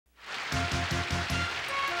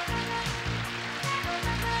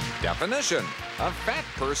Definition: a fat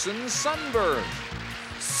person's sunburn.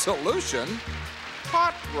 Solution: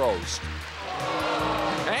 pot roast.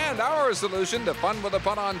 And our solution to fun with a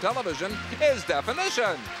pun on television is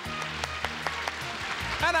definition.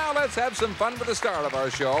 And now let's have some fun with the star of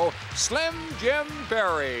our show, Slim Jim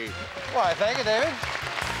Perry. Why, thank you, David.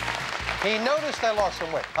 He noticed I lost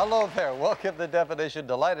some weight. Hello there. Welcome to Definition.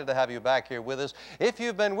 Delighted to have you back here with us. If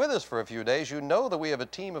you've been with us for a few days, you know that we have a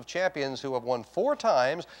team of champions who have won 4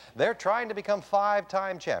 times. They're trying to become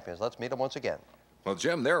 5-time champions. Let's meet them once again. Well,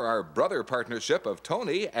 Jim, they're our brother partnership of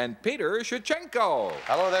Tony and Peter Shevchenko.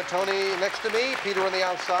 Hello there, Tony next to me, Peter on the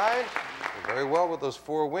outside. You're very well with those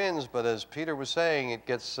 4 wins, but as Peter was saying, it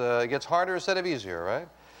gets harder instead of easier, right?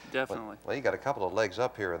 Definitely. Well, you got a couple of legs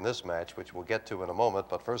up here in this match, which we'll get to in a moment.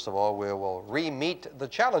 But first of all, we will re-meet the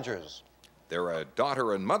challengers. They're a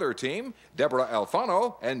daughter and mother team, Deborah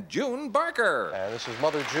Alfano and June Barker. And this is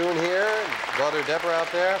Mother June here, and daughter Deborah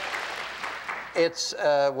out there. It's,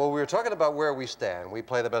 well, we were talking about where we stand. We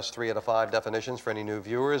play the best 3 out of 5 definitions for any new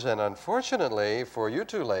viewers, and unfortunately for you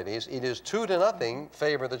two ladies, it is 2-0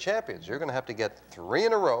 favor the champions. You're going to have to get 3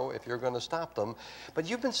 in a row if you're going to stop them. But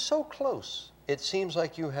you've been so close. It seems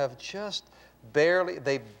like you have just barely,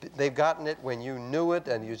 they've gotten it when you knew it,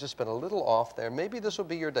 and you've just been a little off there. Maybe this will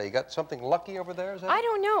be your day. You got something lucky over there, is that? I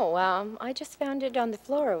don't know. I just found it on the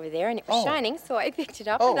floor over there, and it was shining, so I picked it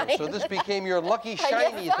up. Oh, and so this became your lucky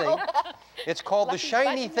shiny thing. It's called the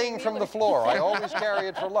shiny thing from the floor. I always carry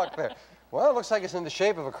it for luck there. Well, it looks like it's in the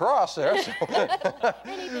shape of a cross there. So.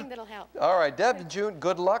 Anything that'll help. All right, Deb and June,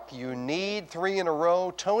 good luck. You need 3 in a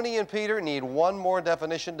row. Tony and Peter need 1 more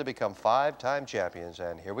definition to become 5-time champions.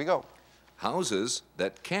 And here we go. Houses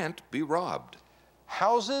that can't be robbed.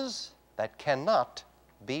 Houses that cannot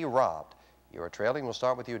be robbed. You are trailing. We'll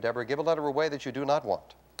start with you, Deborah. Give a letter away that you do not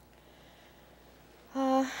want.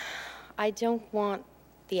 I don't want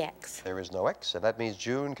the X. There is no X, and that means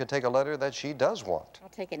June can take a letter that she does want. I'll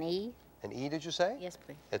take an E. An E, did you say? Yes,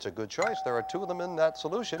 please. It's a good choice. There are 2 of them in that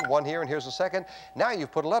solution. 1 here, and here's the second. Now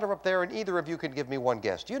you've put a letter up there, and either of you can give me 1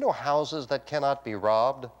 guess. Do you know houses that cannot be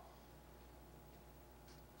robbed?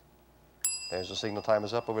 There's the signal. Time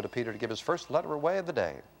is up. Over to Peter to give his first letter away of the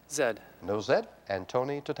day. Z. No Z, and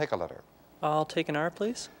Tony to take a letter. I'll take an R,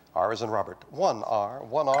 please. R as in Robert. 1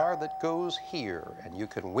 R that goes here. And you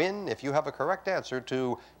can win if you have a correct answer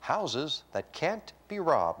to houses that can't be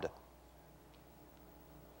robbed.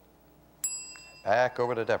 Back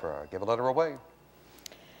over to Deborah. Give a letter away.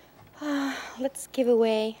 Let's give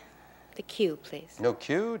away the Q, please. No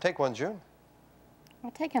Q. Take 1, June. I'll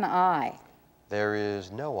take an I. There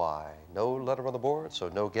is no I. No letter on the board, so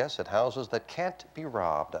no guess at houses that can't be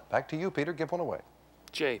robbed. Back to you, Peter. Give 1 away.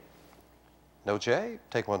 J. No J.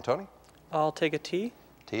 Take 1, Tony. I'll take a T.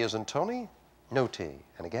 T as in Tony. No T.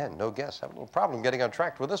 And again, no guess. Have a little problem getting on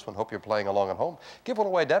track with this one. Hope you're playing along at home. Give 1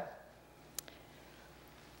 away, Deb.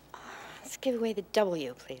 Let's give away the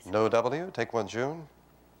W, please. No W. Take 1, June.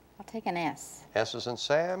 I'll take an S. S as in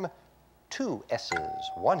Sam. 2 S's.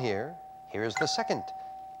 1 here. Here's the second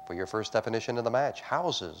for your first definition in the match.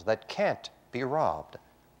 Houses that can't be robbed.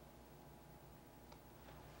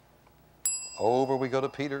 Over we go to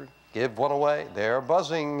Peter. Give 1 away. They're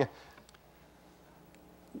buzzing.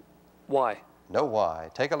 Y. No Y.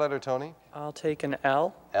 Take a letter, Tony. I'll take an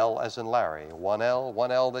L. L as in Larry. 1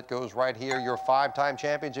 L that goes right here. You're 5-time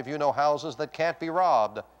champions if you know houses that can't be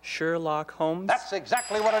robbed. Sherlock Holmes. That's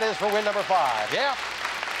exactly what it is for win number 5. Yeah.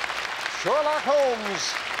 Sherlock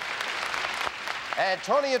Holmes. And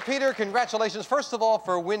Tony and Peter, congratulations, first of all,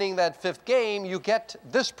 for winning that 5th game. You get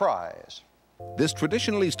this prize. This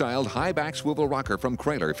traditionally styled high-back swivel rocker from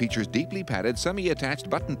Krahler features deeply padded, semi-attached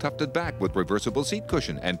button-tufted back with reversible seat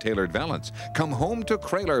cushion and tailored valance. Come home to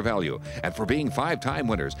Krahler value. And for being 5-time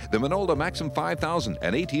winners, the Minolta Maxim 5000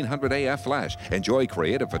 and 1800 AF flash. Enjoy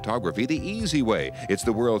creative photography the easy way. It's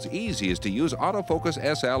the world's easiest to use autofocus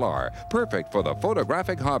SLR. Perfect for the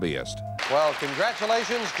photographic hobbyist. Well,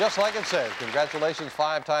 congratulations, just like it says. Congratulations,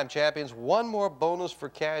 5-time champions. 1 more bonus for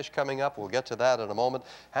cash coming up. We'll get to that in a moment.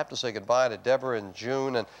 Have to say goodbye to Deborah and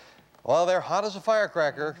June. And, well, they're hot as a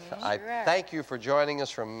firecracker. I thank you for joining us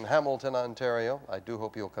from Hamilton, Ontario. I do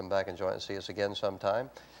hope you'll come back and join and see us again sometime.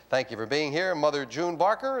 Thank you for being here. Mother June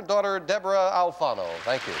Barker and daughter Deborah Alfano.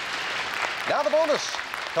 Thank you. Now the bonus.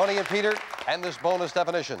 Tony and Peter and this bonus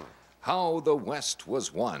definition. How the West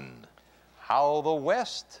was won. How the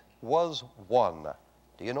West was won.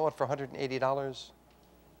 Do you know it for $180?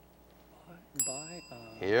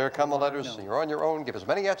 Here come the letters. No. You're on your own. Give as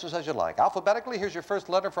many answers as you like. Alphabetically, here's your first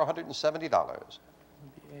letter for $170.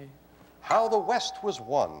 How the West was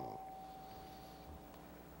won.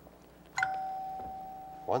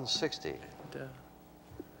 160.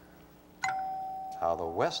 How the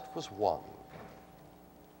West was won.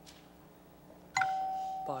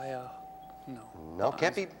 By no. No,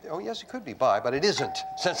 can't be. Oh, yes, it could be by, but it isn't.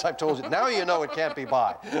 Since I've told you, now you know it can't be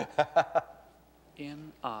by.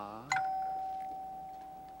 In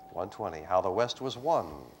 120. How the West was won.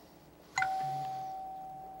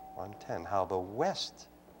 110. How the West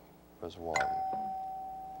was won.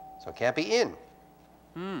 So it can't be in.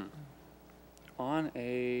 on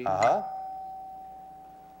a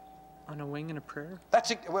on a wing and a prayer.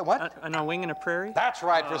 That's it. Wait, what? On a wing and a prairie. That's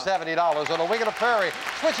right, for $70 on a wing and a prairie.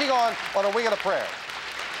 Switching on a wing and a prayer.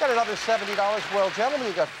 Got another $70. Well, gentlemen,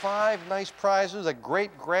 you got 5 nice prizes, a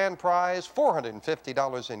great grand prize,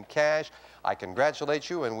 $450 in cash. I congratulate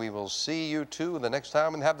you, and we will see you two the next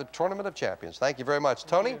time and have the Tournament of Champions. Thank you very much.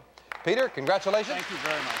 Tony, Peter, congratulations. Thank you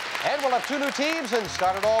very much. And we'll have 2 new teams and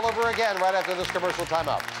start it all over again right after this commercial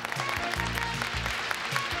timeout.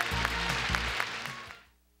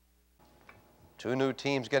 Two new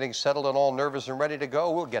teams getting settled and all nervous and ready to go.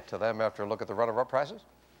 We'll get to them after a look at the runner-up prizes.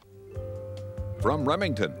 From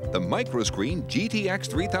Remington, the Microscreen GTX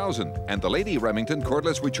 3000 and the Lady Remington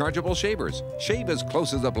cordless rechargeable shavers. Shave as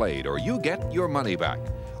close as a blade or you get your money back.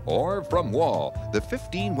 Or from Wall, the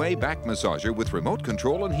 15-way back massager with remote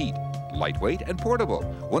control and heat. Lightweight and portable,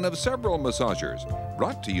 one of several massagers.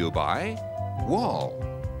 Brought to you by Wall.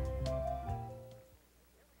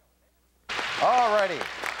 All righty.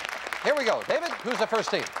 Here we go. David, who's the first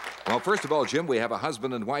team? Well, first of all, Jim, we have a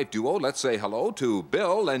husband and wife duo. Let's say hello to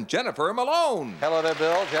Bill and Jennifer Malone. Hello there,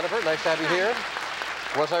 Bill. Jennifer, nice to have you here.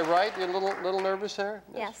 Was I right? You're a little nervous there?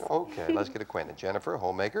 Yes. Okay, let's get acquainted. Jennifer,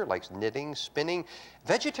 homemaker, likes knitting, spinning,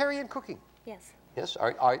 vegetarian cooking. Yes. Yes?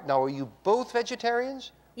 Now, are you both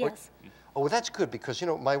vegetarians? Yes. Oh, well, that's good because, you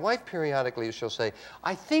know, my wife periodically, she'll say,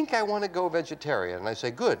 I think I want to go vegetarian. And I say,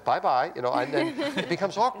 good, bye-bye. You know, and then it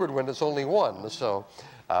becomes awkward when it's only one. So,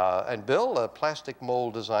 and Bill, a plastic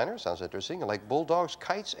mold designer, sounds interesting, like bulldogs,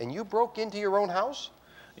 kites, and you broke into your own house?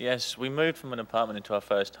 Yes, we moved from an apartment into our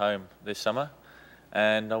first home this summer,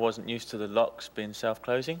 and I wasn't used to the locks being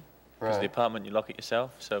self-closing. Because the apartment, you lock it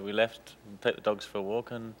yourself. So we left, take the dogs for a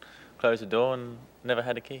walk, and closed the door, and never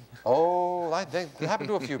had a key. Oh, I think it happened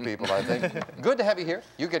to a few people, I think. Good to have you here.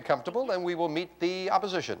 You get comfortable, and we will meet the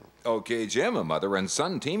opposition. Okay, Jim, a mother and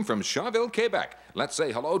son team from Shawville, Quebec. Let's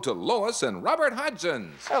say hello to Lois and Robert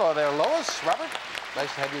Hodgins. Hello there, Lois. Robert,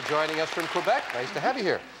 nice to have you joining us from Quebec. Nice to have you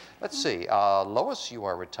here. Let's see. Lois, you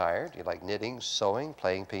are retired. You like knitting, sewing,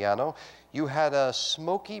 playing piano. You had a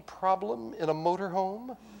smoky problem in a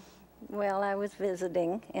motorhome? Well, I was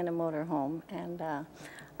visiting in a motorhome, and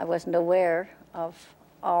I wasn't aware of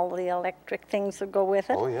all the electric things that go with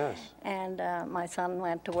it. Oh, yes. And my son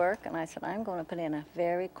went to work, and I said, I'm going to put in a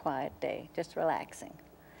very quiet day, just relaxing.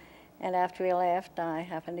 And after he left, I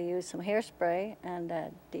happened to use some hairspray, and a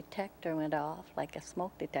detector went off, like a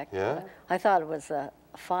smoke detector. Yeah? I thought it was a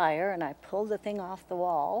fire, and I pulled the thing off the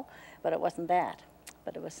wall, but it wasn't that.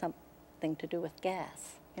 But it was something to do with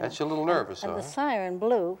gas. That's a little nervous, And huh? the siren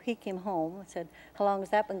blew. He came home and said, how long has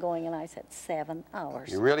that been going? And I said, 7 hours.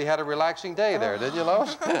 You really had a relaxing day there, didn't you,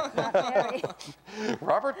 Lois? Not very.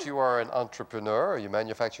 Robert, you are an entrepreneur. You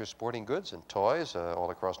manufacture sporting goods and toys all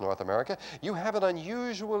across North America. You have an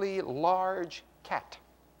unusually large cat.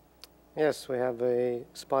 Yes, we have a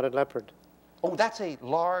spotted leopard. Oh, that's a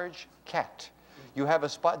large cat. You have a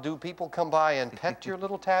spot. Do people come by and pet your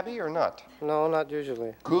little tabby or not? No, not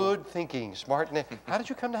usually. Good thinking, smart. How did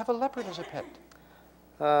you come to have a leopard as a pet?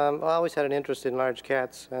 I always had an interest in large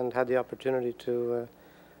cats and had the opportunity to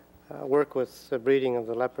work with the breeding of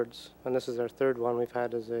the leopards. And this is our 3rd one we've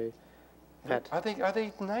had as a pet. Are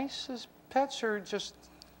they nice as pets or just?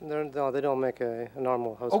 No, they don't make a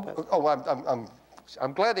normal house pet.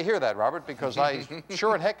 I'm glad to hear that, Robert, because I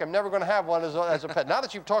sure in heck am never going to have one as a pet. Now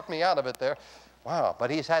that you've talked me out of it there. Wow, but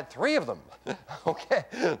he's had 3 of them. Okay,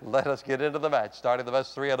 let us get into the match, starting the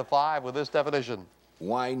best 3 out of 5 with this definition.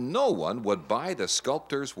 Why no one would buy the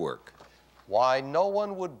sculptor's work. Why no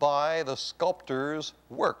one would buy the sculptor's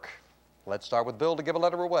work. Let's start with Bill to give a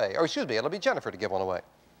letter away. Or excuse me, it'll be Jennifer to give one away.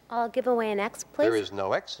 I'll give away an X, please. There is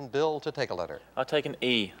no X, and Bill to take a letter. I'll take an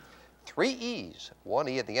E. 3 E's, 1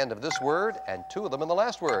 E at the end of this word, and 2 of them in the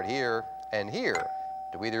last word, here and here.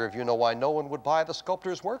 Do either of you know why no one would buy the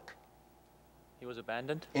sculptor's work? He was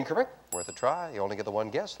abandoned. Incorrect. Worth a try. You only get the one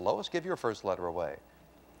guess. Lois, give your first letter away.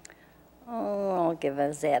 Oh, I'll give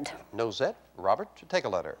a Z. No Z. Robert, take a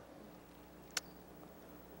letter.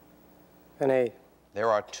 An A. There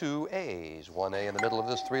are 2 A's. 1 A in the middle of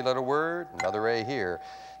this 3-letter word, another A here.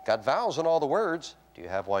 Got vowels in all the words. Do you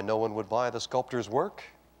have why no one would buy the sculptor's work?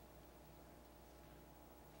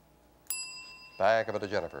 Back of it to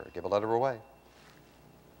Jennifer. Give a letter away.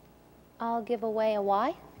 I'll give away a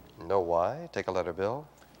Y. No Y. Take a letter, Bill.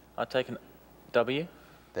 I'll take an W.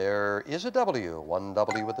 There is a W, one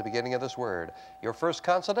W at the beginning of this word. Your first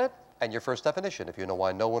consonant and your first definition, if you know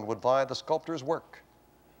why no one would buy the sculptor's work.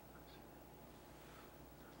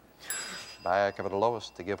 Back over to Lois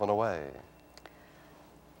to give one away.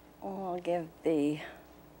 I'll give the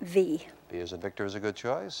V. V as in Victor is a good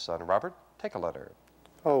choice. Son Robert, take a letter.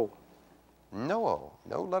 O. No O.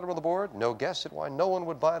 No letter on the board, no guess at why no one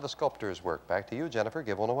would buy the sculptor's work. Back to you, Jennifer.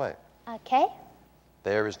 Give one away. K.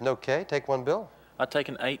 There is no K. Take one, Bill. I'll take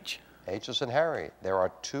an H. H as in Harry. There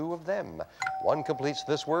are two of them. One completes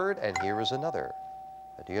this word, and here is another.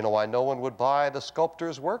 Do you know why no one would buy the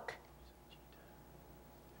sculptor's work?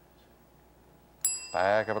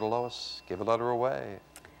 Back over to Lois. Give a letter away.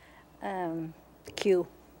 Q.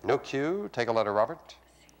 No Q. Take a letter, Robert.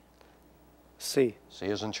 C. C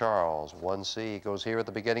as in Charles. One C goes here at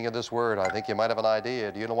the beginning of this word. I think you might have an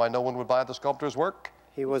idea. Do you know why no one would buy the sculptor's work?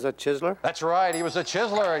 He was a chiseler? That's right. He was a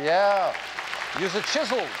chiseler, yeah. Use a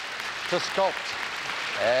chisel to sculpt.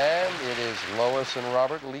 And it is Lois and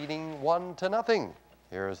Robert leading 1-0.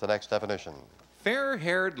 Here is the next definition.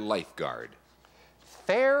 Fair-haired lifeguard.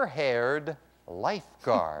 Fair-haired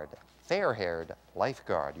lifeguard. Fair-haired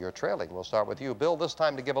lifeguard. You're trailing. We'll start with you, Bill, this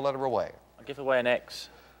time to give a letter away. I'll give away an X.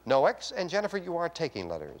 No X, and Jennifer, you are taking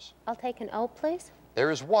letters. I'll take an O, please. There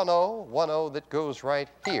is one O that goes right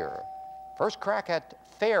here. First crack at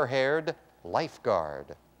fair-haired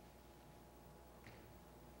lifeguard.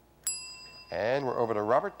 And we're over to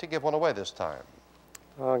Robert to give one away this time.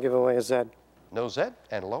 I'll give away a Z. No Z,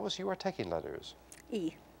 and Lois, you are taking letters.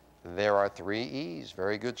 E. There are 3 E's.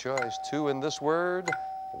 Very good choice. 2 in this word,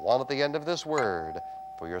 1 at the end of this word.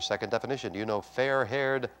 For your second definition, do you know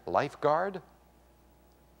fair-haired lifeguard?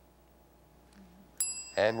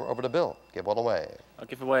 And we're over to Bill. Give one away. I'll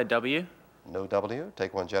give away a W. No W.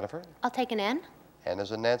 Take one, Jennifer. I'll take an N. N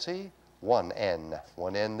as in Nancy. 1 N.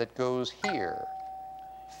 1 N that goes here.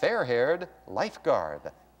 Fair-haired lifeguard.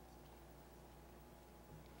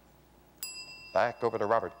 Back over to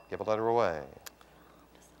Robert. Give a letter away.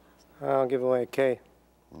 I'll give away a K.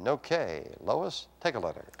 No K. Lois, take a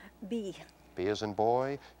letter. B. B as in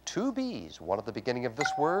boy. 2 B's. 1 at the beginning of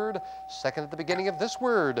this word. 2nd at the beginning of this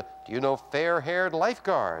word. Do you know fair-haired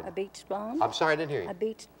lifeguard? A beach blonde. I'm sorry, I didn't hear you. A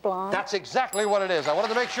beach blonde. That's exactly what it is. I wanted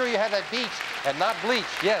to make sure you had that beach and not bleach.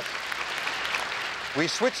 Yes. We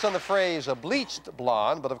switched on the phrase a bleached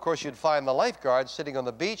blonde, but of course you'd find the lifeguard sitting on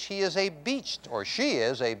the beach. He is a beached, or she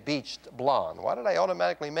is a beached blonde. Why did I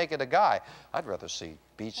automatically make it a guy? I'd rather see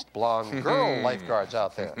beached blonde girl lifeguards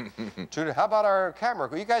out there. How about our camera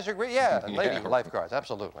crew? You guys are great. Yeah, lady lifeguards,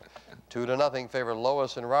 absolutely. 2-0 favor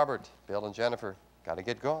Lois and Robert. Bill and Jennifer, got to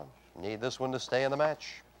get going. Need this one to stay in the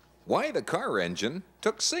match. Why the car engine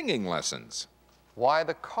took singing lessons. Why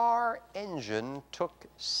the car engine took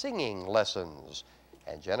singing lessons.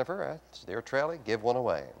 And Jennifer, they're trailing, give one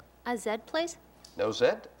away. A Z, please. No Z.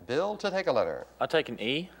 Bill, to take a letter. I'll take an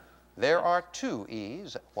E. There are 2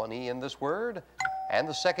 E's, 1 E in this word, and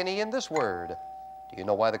the 2nd E in this word. Do you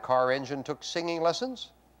know why the car engine took singing lessons?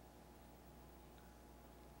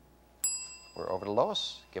 We're over to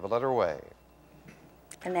Lois. Give a letter away.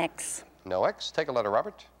 An X. No X. Take a letter,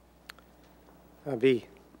 Robert. B.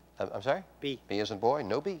 I'm sorry? B. B as in boy.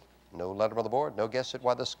 No B. No letter on the board. No guess at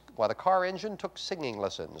why the car engine took singing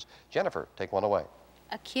lessons. Jennifer, take one away.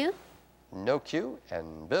 A Q. No Q.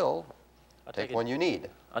 And Bill, take one you need.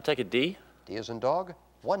 I'll take a D. D as in dog.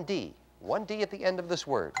 1 D. 1 D at the end of this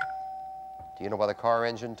word. Do you know why the car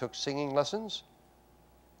engine took singing lessons?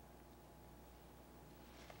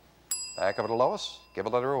 Back over to Lois. Give a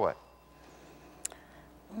letter away.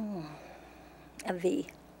 A V.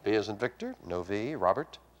 V as in Victor. No V.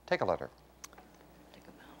 Robert, take a letter.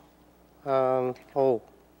 O.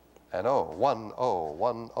 And O. 1 O.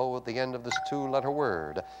 1 O at the end of this 2-letter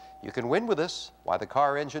word. You can win with this. Why the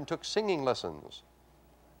car engine took singing lessons.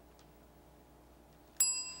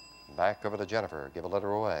 Back over to Jennifer. Give a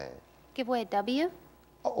letter away. Give away a W.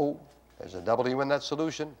 Uh-oh. There's a W in that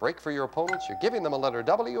solution. Break for your opponents. You're giving them a letter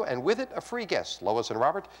W, and with it, a free guess. Lois and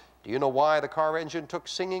Robert, do you know why the car engine took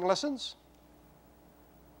singing lessons?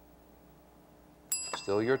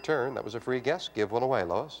 Still your turn. That was a free guess. Give one away,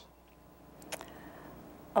 Lois.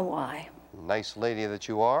 A Y. Nice lady that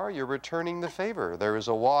you are, you're returning the favor. There is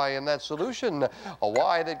a Y in that solution. A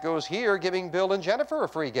Y that goes here, giving Bill and Jennifer a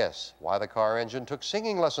free guess. Why the car engine took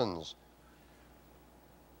singing lessons.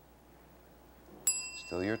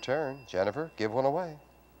 Still your turn. Jennifer, give one away.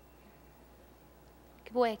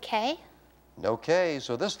 Give away a K. No K,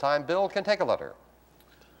 so this time Bill can take a letter.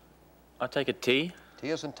 I'll take a T.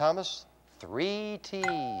 T as in Thomas. 3 T's.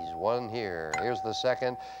 One here. Here's the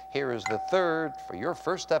second. Here is the third. For your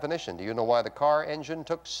first definition, do you know why the car engine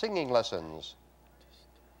took singing lessons?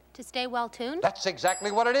 To stay well-tuned? That's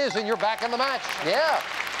exactly what it is, and you're back in the match. Yeah,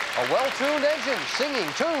 a well-tuned engine,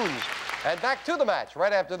 singing tunes. And back to the match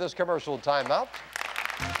right after this commercial timeout.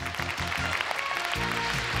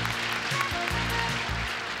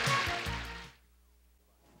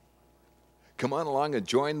 Come on along and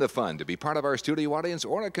join the fun. To be part of our studio audience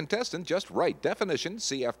or a contestant, just write definition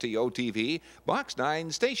CFTO TV, Box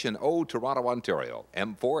 9, Station O, Toronto, Ontario.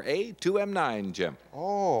 M4A 2M9, Jim.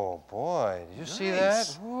 Oh, boy. Did you see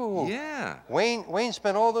that? Ooh. Yeah. Wayne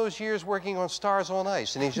spent all those years working on Stars on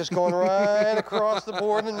Ice, and he's just going right across the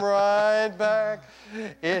board and right back.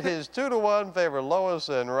 It is 2-1 favor Lois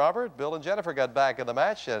and Robert. Bill and Jennifer got back in the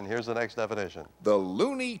match, and here's the next definition. The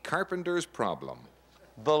loony carpenter's problem.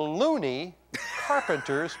 The loony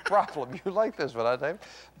carpenter's problem. You like this one, huh, Dave?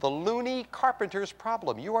 The loony carpenter's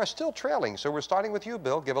problem. You are still trailing, so we're starting with you,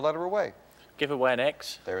 Bill. Give a letter away. Give away an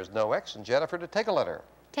X. There is no X. And Jennifer, to take a letter.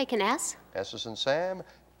 Take an S. S's and Sam,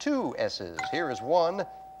 2 S's. Here is one.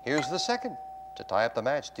 Here's the second. To tie up the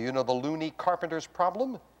match, do you know the loony carpenter's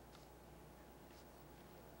problem?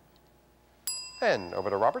 And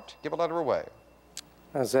over to Robert. Give a letter away.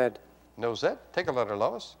 Z. No Z. Take a letter,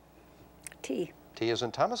 Lois. T. T as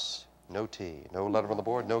in Thomas. No T. No letter on the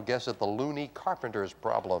board. No guess at the loony carpenter's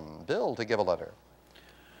problem. Bill, to give a letter.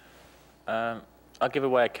 I'll give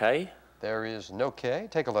away a K. There is no K.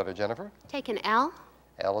 Take a letter, Jennifer. Take an L.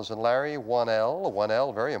 L as in Larry. 1L.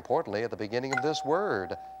 1L, very importantly, at the beginning of this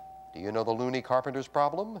word. Do you know the loony carpenter's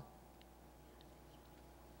problem?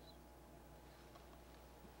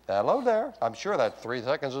 Hello there. I'm sure that 3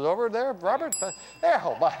 seconds is over there, Robert.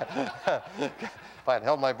 Oh, my. If I had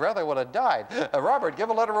held my breath, I would have died. Robert, give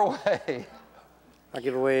a letter away. I'll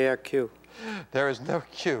give away a Q. There is no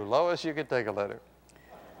Q. Lois, you can take a letter.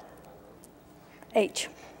 H.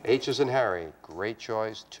 H is in Harry. Great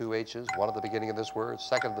choice. 2 H's. One at the beginning of this word,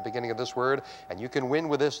 second at the beginning of this word. And you can win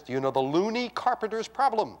with this. Do you know the loony carpenter's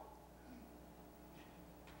problem?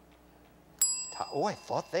 Oh, I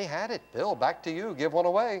thought they had it. Bill, back to you. Give one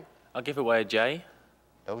away. I'll give away a J.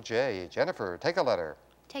 No J. Jennifer, take a letter.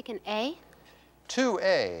 Take an A. 2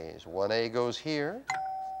 A's. 1 A goes here.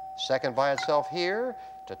 Second by itself here.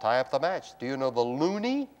 To tie up the match, do you know the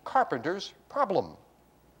loony carpenter's problem?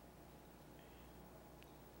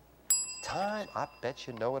 Time. I bet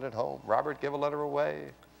you know it at home. Robert, give a letter away.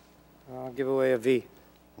 I'll give away a V.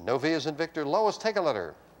 No V is in Victor. Lois, take a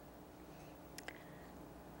letter.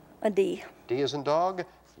 A D. D is in dog.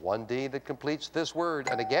 1 D that completes this word.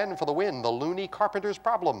 And again for the win, the loony carpenter's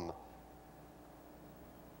problem.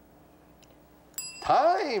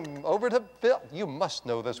 Time. Over to Bill. You must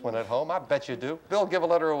know this one at home. I bet you do. Bill, give a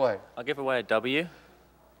letter away. I'll give away a W.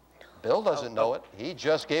 Bill doesn't know it. He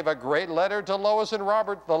just gave a great letter to Lois and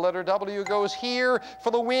Robert. The letter W goes here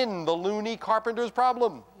for the win, the loony carpenter's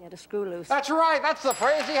problem. He had a screw loose. That's right. That's the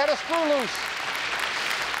phrase. He had a screw loose.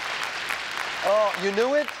 Oh, you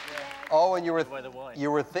knew it? Oh, and you were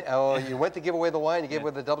you went to give away the wine. You gave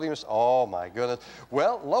away the W. Oh my goodness.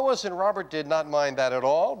 Well, Lois and Robert did not mind that at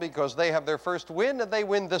all because they have their first win and they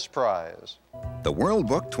win this prize. The World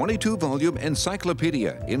Book 22-volume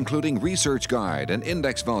encyclopedia, including research guide and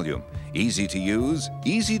index volume. Easy to use,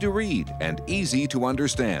 easy to read, and easy to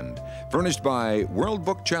understand. Furnished by World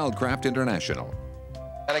Book Childcraft International.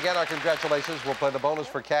 And again, our congratulations. We'll play the bonus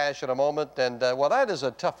for cash in a moment. And, well, that is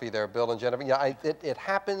a toughie there, Bill and Jennifer. Yeah, it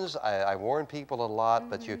happens. I warn people a lot,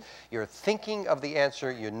 but you're thinking of the answer.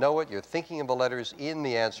 You know it. You're thinking of the letters in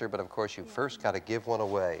the answer. But, of course, you first got to give one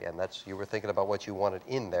away. And that's, you were thinking about what you wanted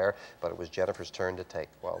in there, but it was Jennifer's turn to take.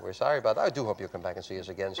 Well, we're sorry about that. I do hope you'll come back and see us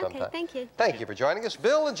again sometime. Okay, thank you. Thank you for joining us,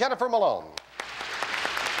 Bill and Jennifer Malone.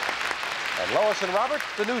 And Lois and Robert,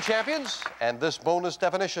 the new champions, and this bonus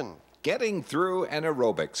definition. Getting through an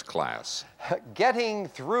aerobics class. Getting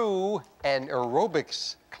through an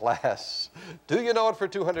aerobics class. Do you know it for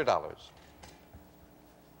 $200?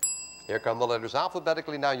 Here come the letters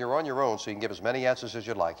alphabetically. Now you're on your own, so you can give as many answers as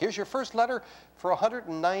you'd like. Here's your first letter for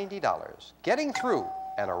 $190. Getting through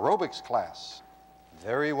an aerobics class.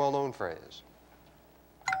 Very well-known phrase.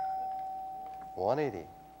 180.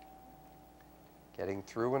 Getting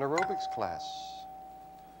through an aerobics class.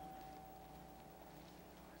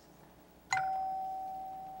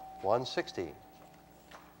 160.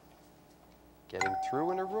 Getting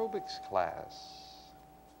through an aerobics class.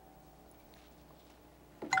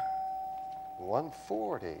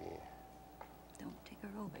 140. Don't take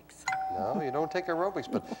aerobics. No, you don't take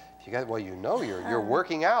aerobics, but if you got, well, you know you're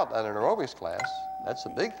working out at an aerobics class. That's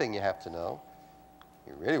the big thing you have to know.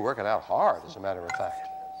 You're really working out hard, as a matter of fact.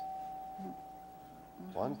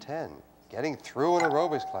 110. Getting through an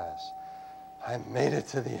aerobics class. I made it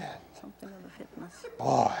to the end. Something of the fitness.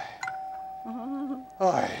 Boy.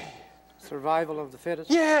 Boy. Survival of the fittest.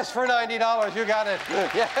 Yes, for $90. You got it.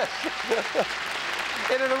 Yes.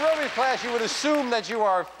 In an aerobics class, you would assume that you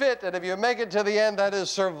are fit, and if you make it to the end, that is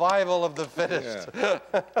survival of the fittest. Yeah.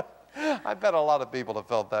 I bet a lot of people have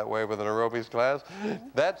felt that way with an aerobics class.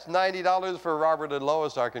 That's $90 for Robert and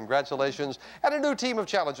Lois. Our congratulations. And a new team of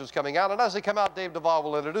challengers coming out. And as they come out, Dave Duvall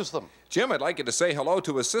will introduce them. Jim, I'd like you to say hello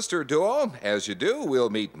to a sister duo. As you do, we'll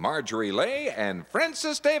meet Marjorie Lay and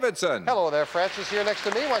Frances Davidson. Hello there, Frances, here next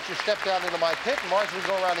to me. Why don't you step down into my pit, and Marjorie will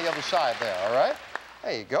go around the other side there, all right?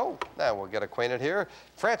 There you go. Now we'll get acquainted here.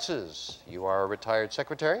 Frances, you are a retired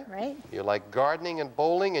secretary. Right. You like gardening and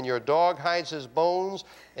bowling, and your dog hides his bones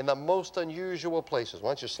in the most unusual places. Why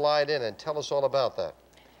don't you slide in and tell us all about that?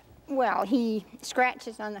 Well, he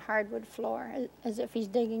scratches on the hardwood floor as if he's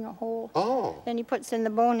digging a hole. Oh. Then he puts in the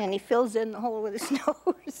bone and he fills in the hole with his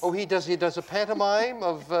nose. Oh, he does a pantomime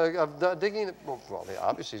of digging. Well,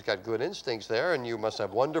 obviously he's got good instincts there, and you must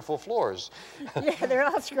have wonderful floors. Yeah, they're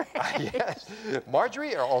all scratched. Yes.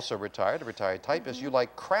 Marjorie, are also retired, a retired typist. You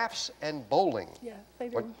like crafts and bowling. Yeah, I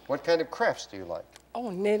do. What kind of crafts do you like? Oh,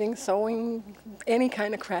 knitting, sewing, any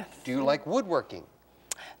kind of craft. Do you like woodworking?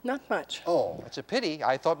 Not much. Oh, it's a pity.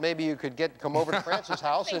 I thought maybe you could come over to Frances'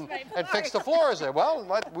 house and fix the floors there. Well,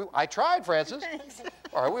 I tried, Frances.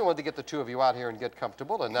 All right, we wanted to get the two of you out here and get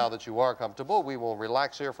comfortable, and now that you are comfortable, we will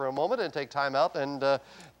relax here for a moment and take time out and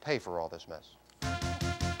pay for all this mess.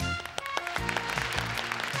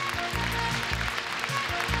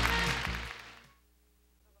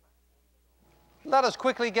 Let us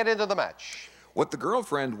quickly get into the match. What the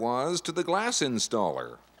girlfriend was to the glass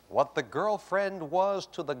installer. What the girlfriend was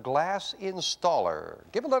to the glass installer.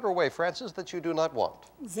 Give a letter away, Frances, that you do not want.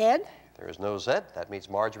 Z. There is no Z. That means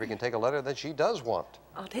Marjorie can take a letter that she does want.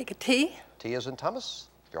 I'll take a T. T as in Thomas.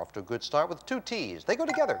 You're off to a good start with 2 T's. They go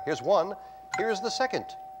together. Here's one. Here's the second.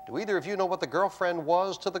 Do either of you know what the girlfriend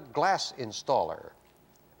was to the glass installer?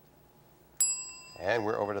 And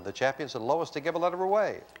we're over to the champions and Lois to give a letter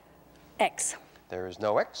away. X. There is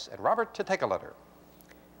no X. And Robert to take a letter.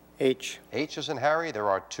 H. H as in Harry. There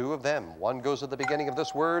are 2 of them. One goes at the beginning of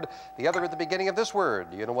this word, the other at the beginning of this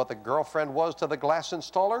word. Do you know what the girlfriend was to the glass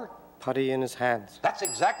installer? Putty in his hands. That's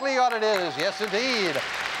exactly what it is. Yes, indeed.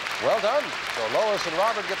 Well done. So Lois and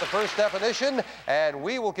Robert get the first definition, and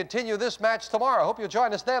we will continue this match tomorrow. Hope you'll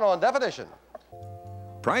join us then on Definition.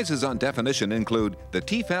 Prizes on Definition include the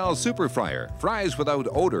Tefal Super Fryer, fries without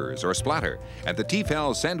odors or splatter, and the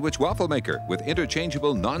Tefal Sandwich Waffle Maker with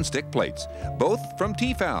interchangeable non-stick plates, both from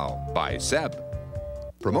Tefal by Seb.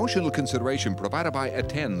 Promotional consideration provided by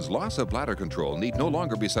Attend's loss of bladder control need no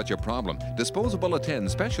longer be such a problem. Disposable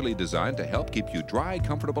Attend specially designed to help keep you dry,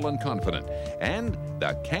 comfortable, and confident. And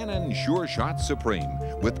the Canon Sure Shot Supreme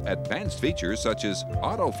with advanced features such as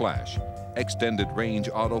auto flash, extended range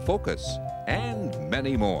autofocus, and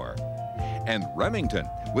many more. And Remington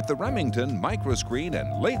with the Remington Microscreen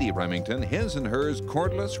and Lady Remington his and hers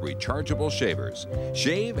cordless rechargeable shavers.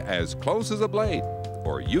 Shave as close as a blade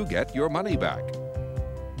or you get your money back.